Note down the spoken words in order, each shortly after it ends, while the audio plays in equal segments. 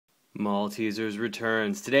Maltesers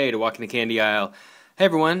returns today to walk in the candy aisle. Hey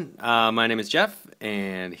everyone, my name is Jeff,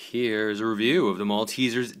 and here's a review of the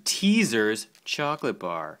Maltesers Teasers chocolate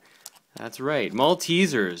bar. That's right,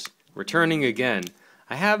 Maltesers returning again.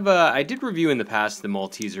 I did review in the past the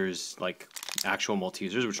Maltesers, like actual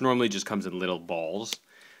Maltesers, which normally just comes in little balls.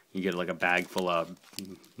 You get like a bag full of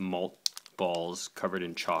malt balls covered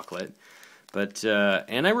in chocolate. But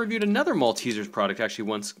and I reviewed another Maltesers product actually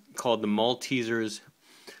once called the Maltesers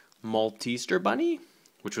Malteser Bunny,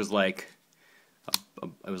 which was like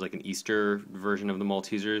it was like an Easter version of the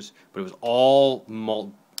Maltesers, but it was all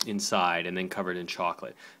malt inside and then covered in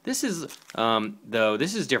chocolate. This is though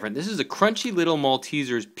this is different. This is a crunchy little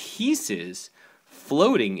Maltesers pieces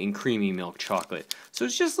floating in creamy milk chocolate. So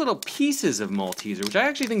it's just little pieces of Malteser, which I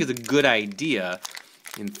actually think is a good idea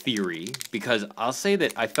in theory, because I'll say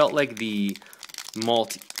that I felt like the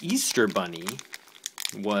Malt Easter Bunny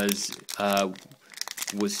was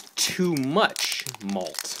too much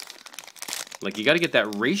malt. Like, you got to get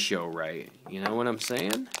that ratio right. You know what I'm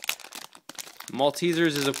saying?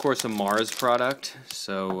 Maltesers is, of course, a Mars product,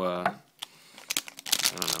 so I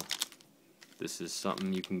don't know. This is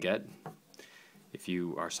something you can get if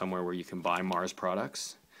you are somewhere where you can buy Mars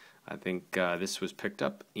products. I think this was picked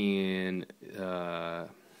up in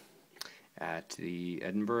at the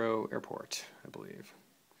Edinburgh airport, I believe.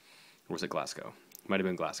 Or was it Glasgow? Might have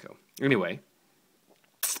been Glasgow. Anyway,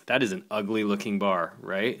 that is an ugly looking bar,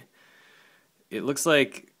 right? It looks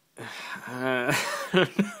like, I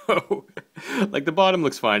don't know. Like, the bottom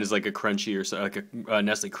looks fine. It's like a crunchy or so, like a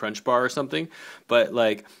Nestle Crunch bar or something. But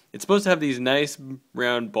like, it's supposed to have these nice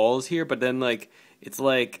round balls here, but then like, it's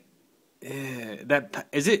like,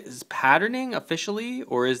 is patterning officially,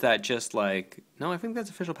 or is that just like, no, I think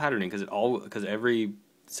that's official patterning because every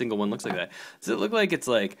single one looks like that. Does it look like it's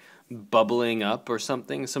like bubbling up or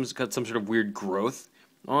something? Got some sort of weird growth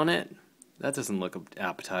on it? That doesn't look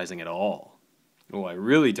appetizing at all. Oh, I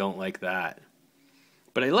really don't like that.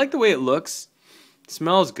 But I like the way it looks. It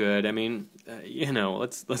smells good. I mean, you know,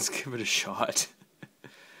 let's give it a shot.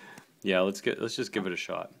 Yeah, let's just give it a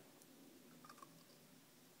shot.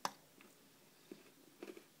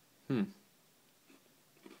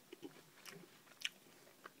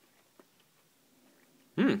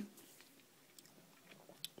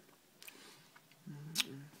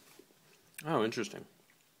 Oh, interesting.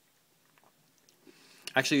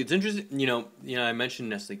 Actually, it's interesting. I mentioned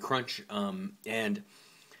Nestle Crunch, and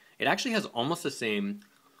it actually has almost the same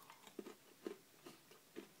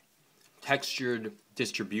textured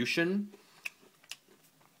distribution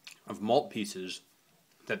of malt pieces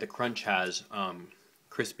that the Crunch has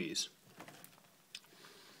Crispies.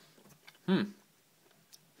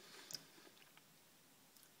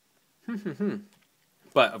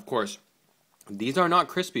 But of course, these are not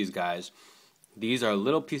Crispies, guys. These are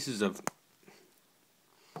little pieces of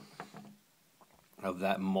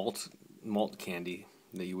that malt candy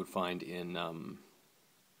that you would find in a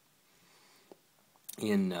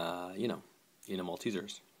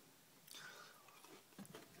Maltesers,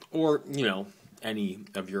 or any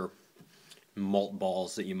of your malt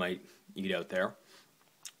balls that you might eat out there.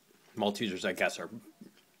 Maltesers, I guess, are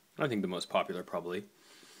I think the most popular probably.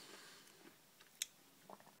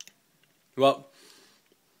 Well,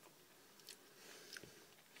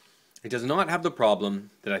 it does not have the problem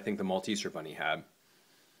that I think the Malteser Bunny had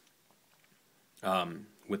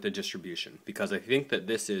with the distribution, because I think that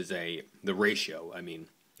this is the ratio, I mean,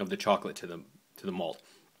 of the chocolate to the malt.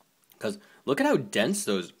 Because look at how dense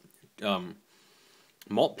those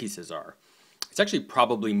malt pieces are. It's actually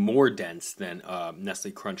probably more dense than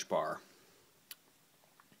Nestle Crunch bar.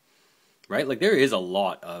 Right? Like, there is a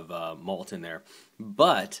lot of malt in there,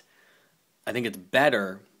 but I think it's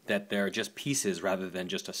better that they're just pieces rather than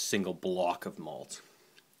just a single block of malt.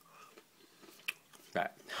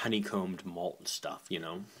 That honeycombed malt stuff, you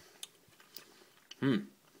know.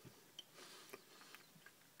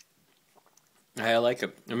 I like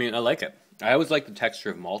it. I mean, I like it. I always like the texture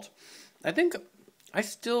of malt. I think I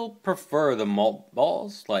still prefer the malt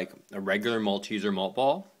balls, like a regular Malteser malt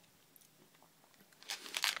ball,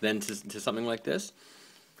 than to something like this.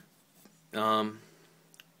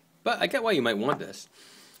 But I get why you might want this.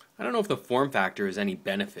 I don't know if the form factor is any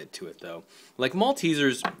benefit to it, though. Like,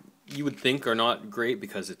 Maltesers, you would think, are not great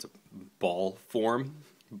because it's a ball form,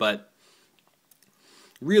 but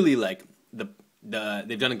really, like, they've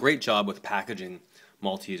done a great job with packaging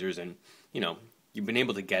Maltesers, and you've been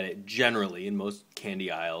able to get it generally in most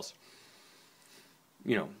candy aisles,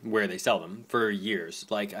 where they sell them for years.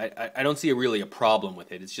 Like, I don't see really a problem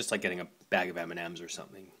with it. It's just like getting a bag of M&Ms or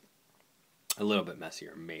something. A little bit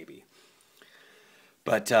messier, maybe.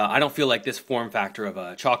 But I don't feel like this form factor of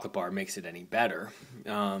a chocolate bar makes it any better.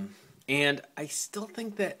 And I still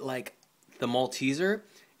think that like the Malteser,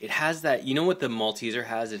 it has that. You know what the Malteser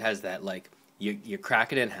has? It has that like you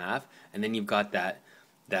crack it in half, and then you've got that.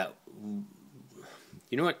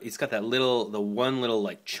 You know what? It's got the one little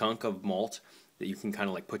like chunk of malt that you can kind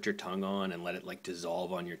of like put your tongue on and let it like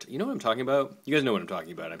dissolve on your. You know what I'm talking about? You guys know what I'm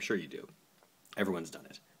talking about. I'm sure you do. Everyone's done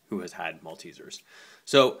it who has had Maltesers.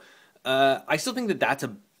 So I still think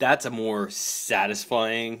that that's a more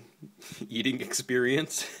satisfying eating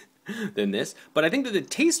experience than this. But I think that the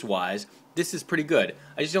taste wise, this is pretty good.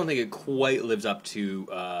 I just don't think it quite lives up to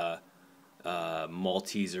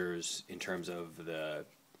Maltesers in terms of the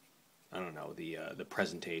the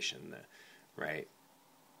presentation, right?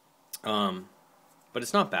 But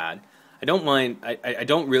it's not bad. I don't mind. I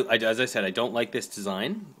don't really. As I said, I don't like this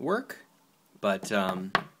design work, but I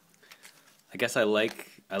guess I like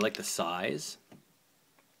the size,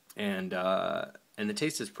 and the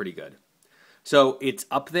taste is pretty good. So it's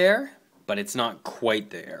up there, but it's not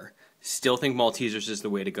quite there. Still think Maltesers is the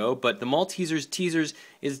way to go, but the Maltesers Teasers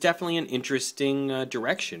is definitely an interesting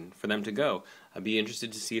direction for them to go. I'd be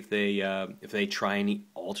interested to see if they try any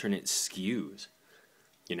alternate SKUs.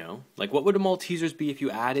 You know, like what would a Maltesers be if you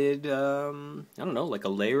added, I don't know, like a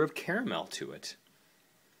layer of caramel to it?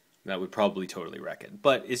 That would probably totally wreck it.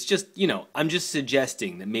 But it's just, you know, I'm just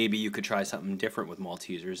suggesting that maybe you could try something different with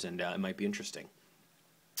Maltesers, and it might be interesting.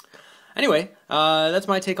 Anyway, that's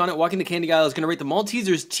my take on it. Walking the Candy Aisle is going to rate the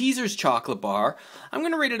Maltesers Teasers chocolate bar. I'm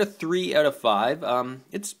going to rate it a 3 out of 5.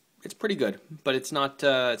 It's pretty good, but it's not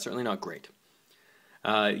it's certainly not great.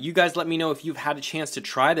 You guys let me know if you've had a chance to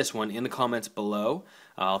try this one in the comments below.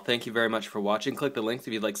 I'll thank you very much for watching. Click the links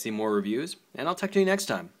if you'd like to see more reviews, and I'll talk to you next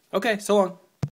time. Okay, so long.